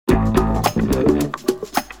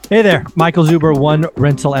Hey there, Michael Zuber, one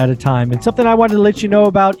rental at a time. And something I wanted to let you know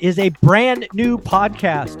about is a brand new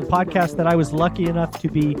podcast, a podcast that I was lucky enough to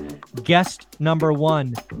be guest number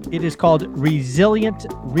one. It is called Resilient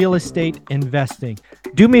Real Estate Investing.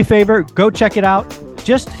 Do me a favor, go check it out.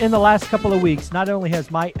 Just in the last couple of weeks, not only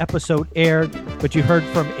has my episode aired, but you heard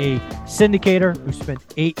from a syndicator who spent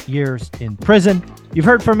 8 years in prison. You've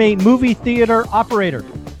heard from a movie theater operator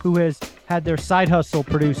who has had their side hustle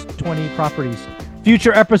produce 20 properties.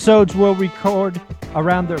 Future episodes will record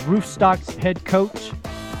around the Roofstocks head coach,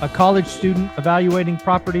 a college student evaluating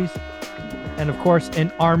properties, and of course,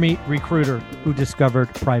 an Army recruiter who discovered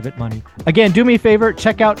private money. Again, do me a favor,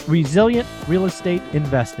 check out Resilient Real Estate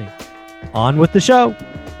Investing. On with the show.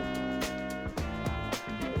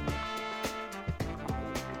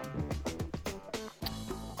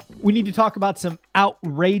 We need to talk about some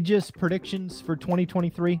outrageous predictions for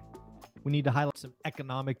 2023. We need to highlight some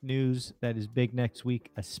economic news that is big next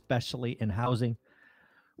week, especially in housing.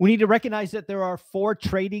 We need to recognize that there are 4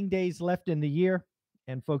 trading days left in the year.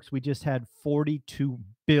 And folks, we just had $42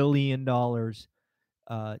 billion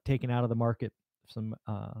taken out of the market. Some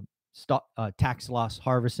tax loss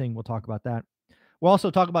harvesting. We'll talk about that. We'll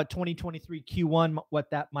also talk about 2023 Q1,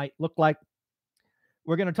 what that might look like.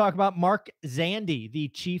 We're going to talk about Mark Zandi, the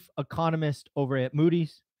chief economist over at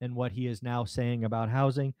Moody's, and what he is now saying about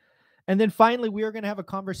housing. And then finally, we are going to have a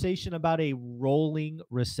conversation about a rolling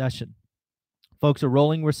recession. Folks, a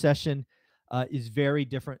rolling recession is very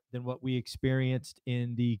different than what we experienced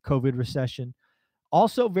in the COVID recession.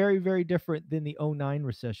 Also very, very different than the 2009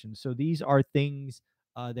 recession. So these are things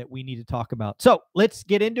that we need to talk about. So let's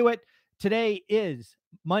get into it. Today is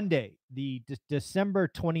Monday, the December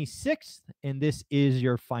 26th, and this is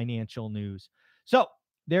your financial news. So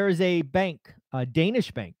there is a bank, a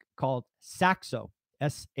Danish bank called Saxo,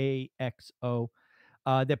 Saxo,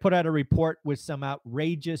 that put out a report with some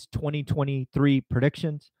outrageous 2023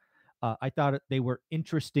 predictions. I thought they were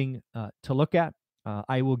interesting to look at.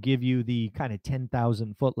 I will give you the kind of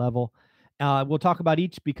 10,000 foot level. We'll talk about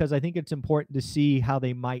each because I think it's important to see how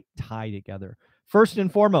they might tie together. First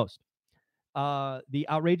and foremost, the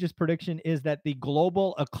outrageous prediction is that the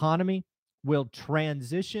global economy will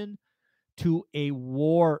transition to a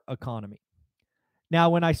war economy. Now,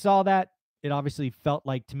 when I saw that, it obviously felt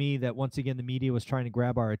like to me that once again, the media was trying to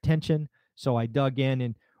grab our attention. So I dug in,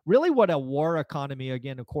 and really what a war economy,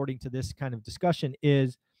 again, according to this kind of discussion,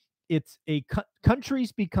 is it's a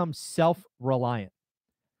countries become self-reliant.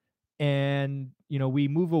 And, we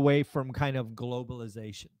move away from kind of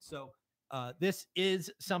globalization. So this is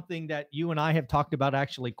something that you and I have talked about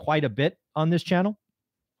actually quite a bit on this channel.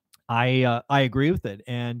 I agree with it.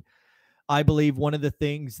 And I believe one of the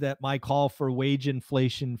things that my call for wage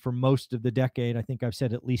inflation for most of the decade, I think I've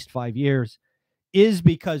said at least 5 years, is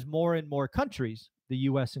because more and more countries, the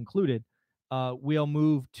U.S. included, will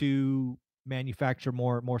move to manufacture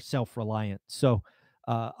more self-reliant. So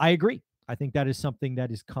I agree. I think that is something that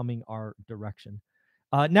is coming our direction.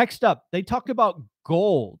 Next up, they talked about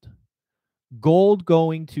gold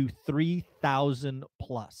going to 3,000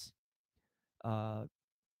 plus.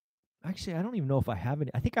 Actually, I don't even know if I have any.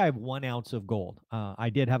 I think I have 1 ounce of gold. I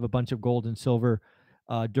did have a bunch of gold and silver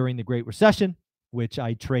during the Great Recession, which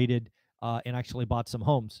I traded and actually bought some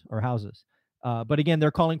homes or houses. But again, they're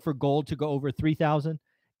calling for gold to go over 3,000.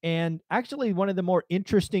 And actually, one of the more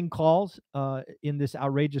interesting calls in this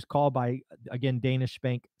outrageous call by, again, Danish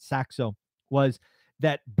bank Saxo was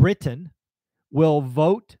that Britain will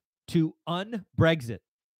vote to un-Brexit.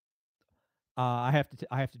 I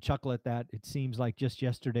have to chuckle at that. It seems like just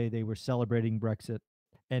yesterday they were celebrating Brexit,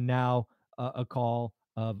 and now a call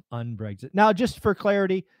of un-Brexit. Now, just for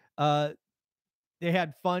clarity, they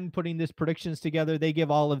had fun putting these predictions together. They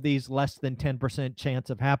give all of these less than 10%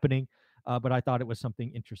 chance of happening, but I thought it was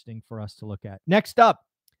something interesting for us to look at. Next up,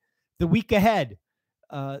 the week ahead.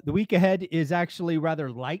 The week ahead is actually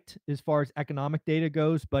rather light as far as economic data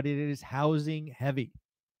goes, but it is housing heavy.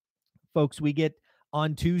 Folks, we get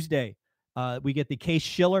on Tuesday, we get the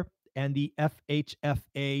Case-Shiller and the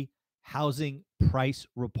FHFA housing price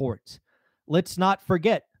reports. Let's not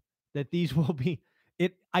forget that these will be,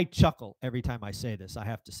 I chuckle every time I say this, I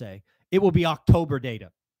have to say. It will be October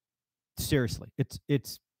data. Seriously,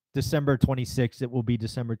 it's December 26th. It will be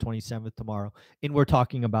December 27th tomorrow. And we're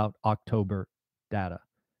talking about October data.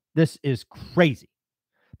 This is crazy.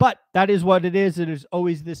 But that is what it is. It is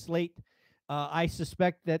always this late. I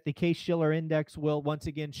suspect that the Case-Shiller index will once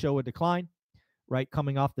again show a decline, right?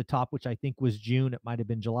 Coming off the top, which I think was June. It might have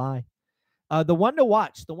been July. The one to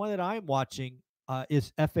watch, the one that I'm watching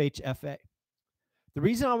is FHFA. The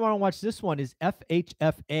reason I want to watch this one is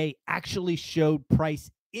FHFA actually showed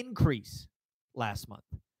price increase last month.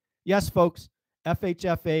 Yes, folks,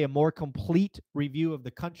 FHFA, a more complete review of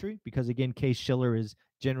the country, because again, Case-Shiller is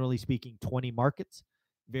generally speaking 20 markets,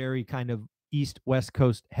 very kind of East-West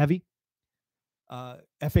Coast heavy.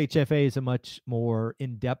 FHFA is a much more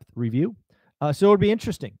in-depth review. So it'll be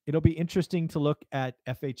interesting. It'll be interesting to look at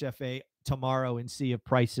FHFA tomorrow and see if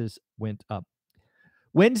prices went up.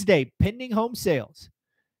 Wednesday, pending home sales.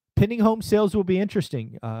 Pending home sales will be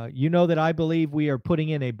interesting. You know that I believe we are putting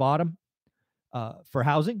in a bottom for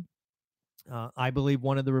housing. I believe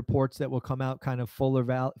one of the reports that will come out kind of fuller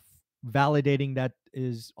validating that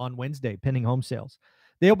is on Wednesday, pending home sales.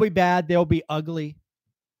 They'll be bad. They'll be ugly.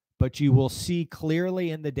 But you will see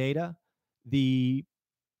clearly in the data, the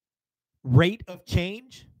rate of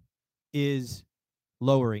change is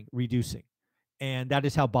lowering, reducing. And that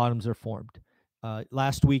is how bottoms are formed.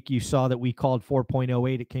 Last week, you saw that we called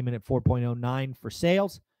 4.08. It came in at 4.09 for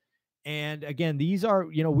sales. And again, these are,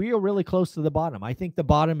 we are really close to the bottom. I think the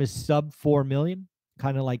bottom is sub 4 million,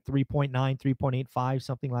 kind of like 3.9, 3.85,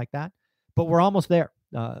 something like that. But we're almost there.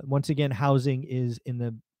 Once again, housing is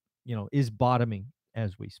is bottoming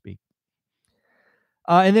as we speak.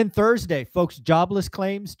 And then Thursday, folks, jobless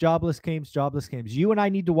claims. You and I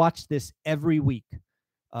need to watch this every week.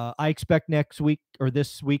 I expect next week or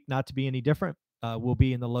this week not to be any different. We'll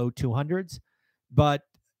be in the low 200s. But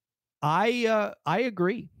I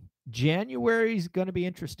agree. January is going to be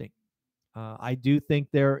interesting. I do think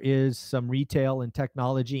there is some retail and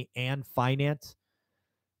technology and finance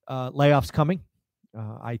layoffs coming.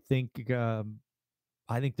 I think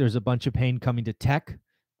there's a bunch of pain coming to tech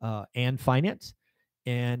and finance.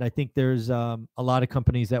 And I think there's a lot of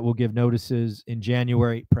companies that will give notices in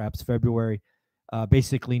January, perhaps February,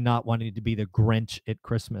 basically not wanting to be the Grinch at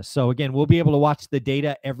Christmas. So again, we'll be able to watch the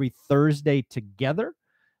data every Thursday together.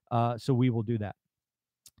 So we will do that.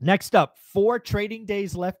 Next up, 4 trading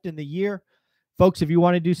days left in the year. Folks, if you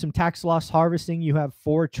want to do some tax loss harvesting, you have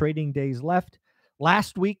 4 trading days left.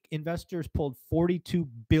 Last week, investors pulled $42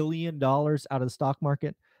 billion out of the stock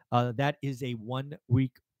market. That is a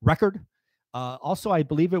 1-week record. Also, I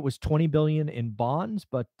believe it was $20 billion in bonds,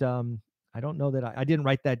 but I don't know that I didn't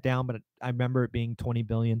write that down, but I remember it being $20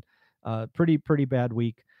 billion. Pretty bad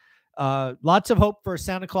week. Lots of hope for a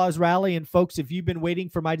Santa Claus rally. And folks, if you've been waiting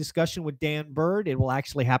for my discussion with Dan Bird, it will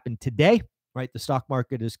actually happen today, right? The stock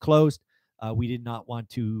market is closed. We did not want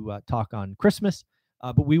to talk on Christmas,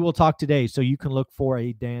 but we will talk today. So you can look for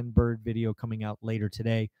a Dan Bird video coming out later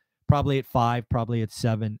today, probably at 5, probably at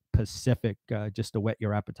 7 Pacific, just to whet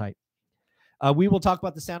your appetite. We will talk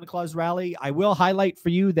about the Santa Claus rally. I will highlight for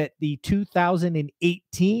you that the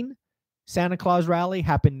 2018 Santa Claus rally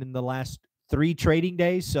happened in the last 3 trading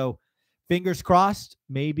days. So fingers crossed,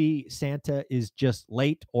 maybe Santa is just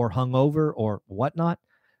late or hungover or whatnot.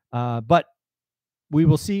 But we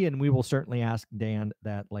will see, and we will certainly ask Dan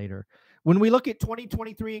that later. When we look at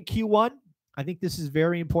 2023 in Q1, I think this is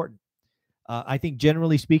very important. I think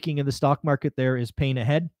generally speaking in the stock market, there is pain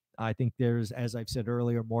ahead. I think there's, as I've said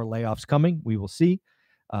earlier, more layoffs coming. We will see.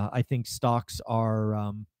 I think stocks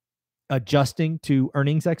are adjusting to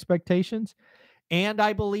earnings expectations. And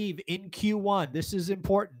I believe in Q1, this is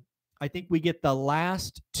important. I think we get the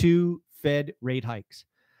last 2 Fed rate hikes.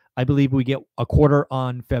 I believe we get a quarter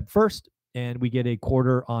on Feb 1st, and we get a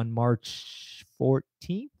quarter on March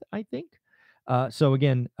 14th, I think. So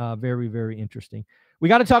again, very, very interesting. We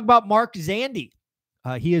got to talk about Mark Zandi.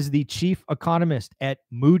 He is the chief economist at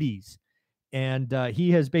Moody's, and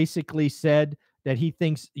he has basically said that he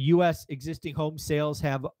thinks U.S. existing home sales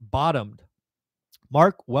have bottomed.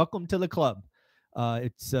 Mark, welcome to the club.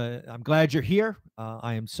 I'm glad you're here.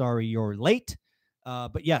 I am sorry you're late,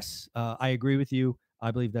 but yes, I agree with you. I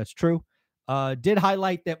believe that's true. Did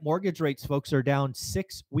highlight that mortgage rates, folks, are down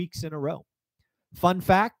 6 weeks in a row. Fun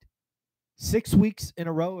fact: 6 weeks in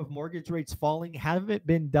a row of mortgage rates falling haven't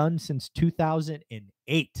been done since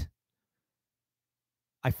 2008.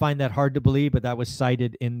 I find that hard to believe, but that was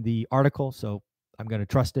cited in the article, so I'm going to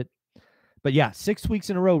trust it. But yeah, 6 weeks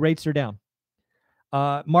in a row, rates are down.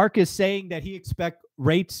 Mark is saying that he expects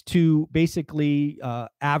rates to basically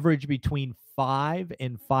average between 5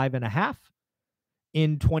 and 5.5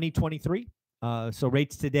 in 2023. So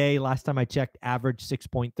rates today, last time I checked, average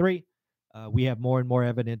 6.3. We have more and more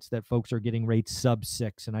evidence that folks are getting rates sub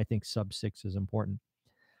 6, and I think sub 6 is important.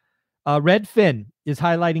 Redfin is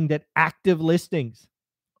highlighting that active listings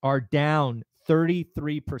are down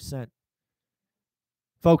 33%.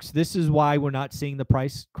 Folks, this is why we're not seeing the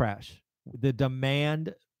price crash. The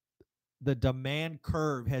demand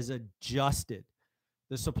curve has adjusted.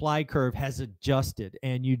 The supply curve has adjusted,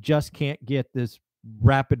 and you just can't get this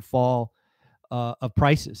rapid fall of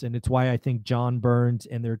prices. And it's why I think John Burns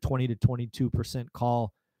and their 20 to 22%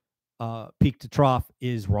 call peak to trough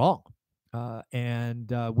is wrong.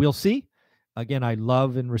 And we'll see. Again, I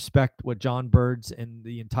love and respect what John Birds and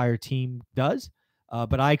the entire team does.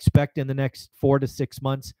 But I expect in the next 4 to 6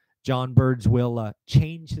 months, John Birds will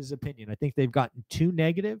change his opinion. I think they've gotten too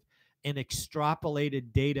negative and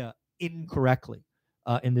extrapolated data incorrectly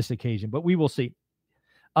in this occasion. But we will see.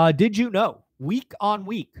 Did you know, week on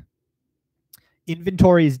week,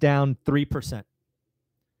 inventory is down 3%.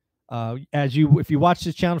 If you watch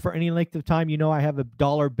this channel for any length of time, you know I have a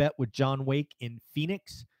dollar bet with John Wake in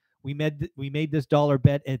Phoenix. We made this dollar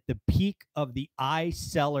bet at the peak of the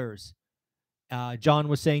sellers. John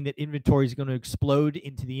was saying that inventory is going to explode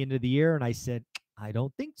into the end of the year, and I said, I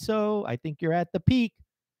don't think so. I think you're at the peak.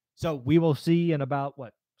 So we will see in about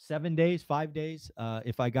 7 days, 5 days,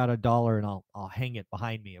 if I got a dollar, and I'll hang it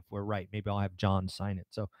behind me if we're right. Maybe I'll have John sign it.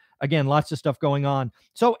 So again, lots of stuff going on.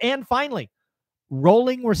 So, and finally,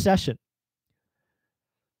 rolling recession.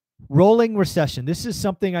 Rolling recession. This is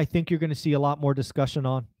something I think you're going to see a lot more discussion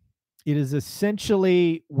on. It is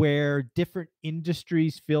essentially where different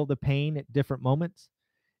industries feel the pain at different moments.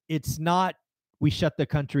 It's not we shut the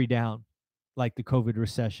country down like the COVID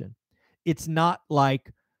recession. It's not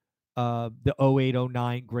like the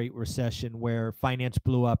 08-09 Great Recession where finance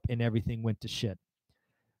blew up and everything went to shit.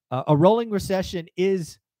 A rolling recession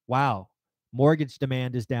is, wow, mortgage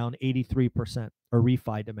demand is down 83%, or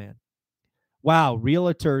refi demand. Wow,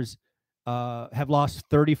 realtors have lost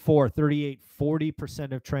 34, 38,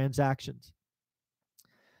 40% of transactions.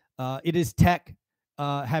 It is tech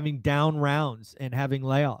having down rounds and having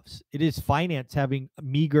layoffs. It is finance having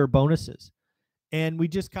meager bonuses. And we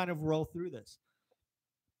just kind of roll through this.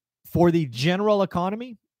 For the general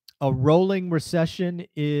economy, a rolling recession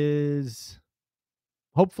is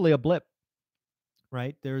hopefully a blip,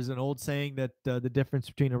 right? There's an old saying that the difference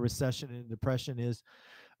between a recession and a depression is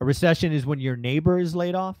a recession is when your neighbor is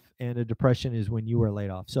laid off, and a depression is when you are laid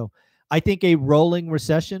off. So I think a rolling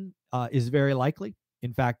recession is very likely.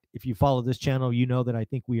 In fact, if you follow this channel, you know that I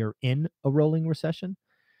think we are in a rolling recession.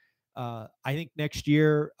 I think next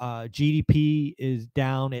year GDP is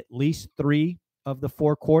down at least 3 of the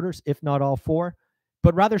 4 quarters, if not all 4,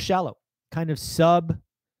 but rather shallow, kind of certainly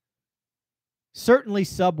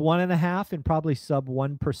sub 1.5% and probably sub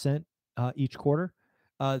 1% each quarter.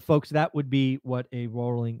 Folks, that would be what a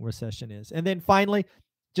rolling recession is. And then finally,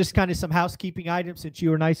 just kind of some housekeeping items since you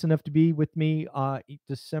were nice enough to be with me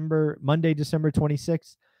Monday, December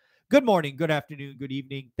 26th. Good morning, good afternoon, good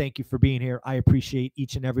evening. Thank you for being here. I appreciate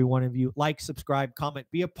each and every one of you. Like, subscribe, comment,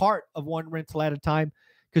 be a part of One Rental at a Time,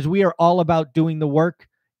 because we are all about doing the work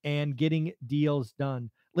and getting deals done.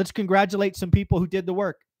 Let's congratulate some people who did the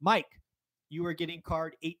work. Mike, you are getting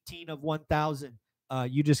card 18 of 1,000.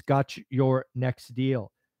 You just got your next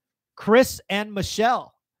deal. Chris and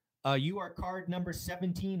Michelle, you are card number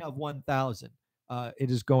 17 of 1,000. It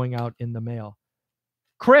is going out in the mail.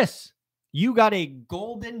 Chris, you got a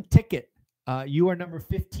golden ticket. You are number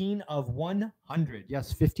 15 of 100.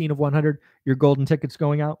 Yes, 15 of 100. Your golden ticket's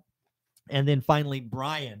going out. And then finally,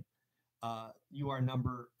 Brian, you are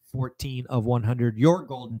number 14 of 100. Your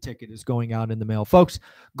golden ticket is going out in the mail. Folks,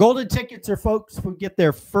 golden tickets are folks who get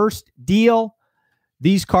their first deal.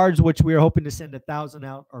 These cards, which we are hoping to send 1,000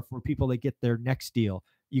 out, are for people that get their next deal.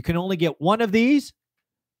 You can only get one of these,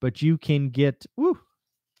 but you can get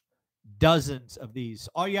dozens of these.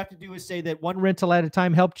 All you have to do is say that One Rental at a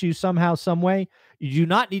Time helped you somehow, some way. You do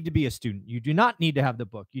not need to be a student. You do not need to have the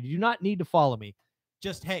book. You do not need to follow me.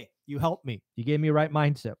 Just, hey, you helped me. You gave me a right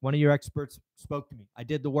mindset. One of your experts spoke to me. I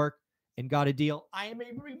did the work and got a deal. I am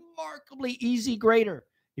a remarkably easy grader.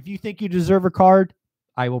 If you think you deserve a card,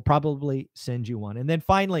 I will probably send you one. And then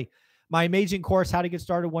finally, my amazing course, How to Get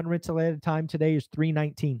Started One Rental at a Time, today is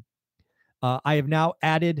 $319. I have now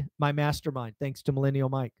added my mastermind, thanks to Millennial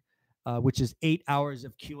Mike, which is 8 hours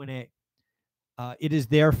of Q&A. It is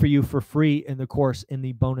there for you for free in the course in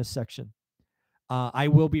the bonus section. I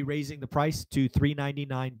will be raising the price to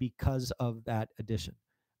 $399 because of that addition.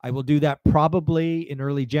 I will do that probably in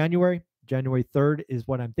early January. January 3rd is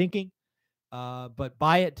what I'm thinking. But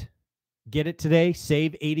buy it. Get it today.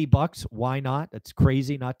 Save $80. Why not? That's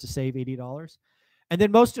crazy not to save $80. And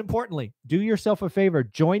then most importantly, do yourself a favor.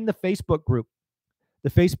 Join the Facebook group.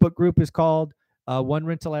 The Facebook group is called One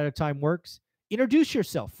Rental at a Time Works. Introduce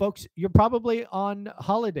yourself. Folks, you're probably on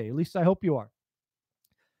holiday. At least I hope you are.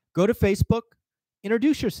 Go to Facebook.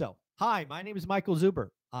 Introduce yourself. Hi, my name is Michael Zuber.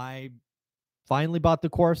 I finally bought the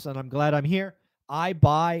course, and I'm glad I'm here. I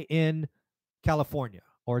buy in California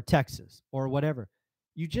or Texas or whatever.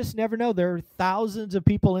 You just never know. There are thousands of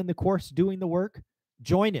people in the course doing the work.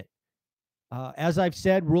 Join it. As I've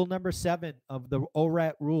said, rule number 7 of the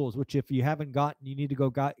ORAT rules, which if you haven't gotten, you need to go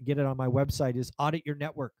get it on my website, is audit your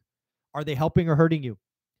network. Are they helping or hurting you?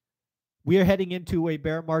 We are heading into a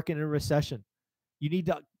bear market and a recession. You need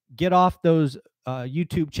to get off those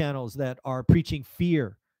YouTube channels that are preaching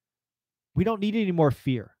fear. We don't need any more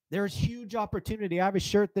fear. There is huge opportunity. I have a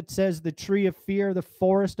shirt that says the tree of fear, the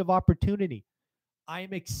forest of opportunity. I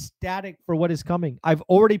am ecstatic for what is coming. I've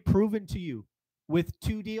already proven to you with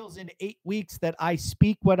 2 deals in 8 weeks that I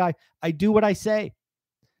speak what I do what I say.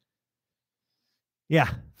 Yeah,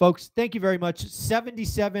 folks, thank you very much.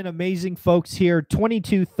 77 amazing folks here,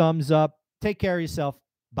 22 thumbs up. Take care of yourself.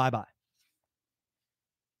 Bye-bye.